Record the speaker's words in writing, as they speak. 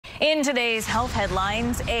In today's health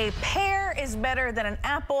headlines, a pear is better than an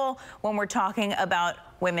apple when we're talking about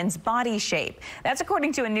women's body shape. That's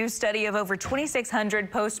according to a new study of over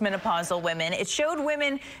 2,600 postmenopausal women. It showed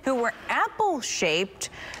women who were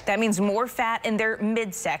apple-shaped, that means more fat in their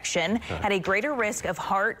midsection, had a greater risk of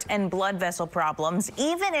heart and blood vessel problems,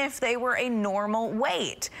 even if they were a normal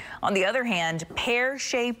weight. On the other hand,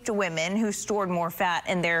 pear-shaped women who stored more fat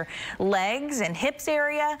in their legs and hips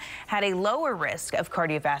area had a lower risk of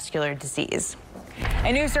cardiovascular disease.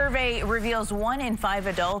 A new survey reveals 1 in 5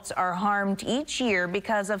 adults are harmed each year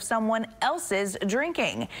because of someone else's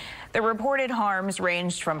drinking. The reported harms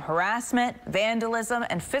ranged from harassment, vandalism,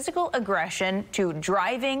 and physical aggression to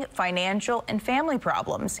driving, financial, and family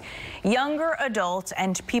problems. Younger adults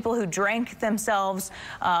and people who drank themselves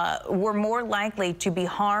were more likely to be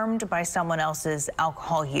harmed by someone else's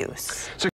alcohol use.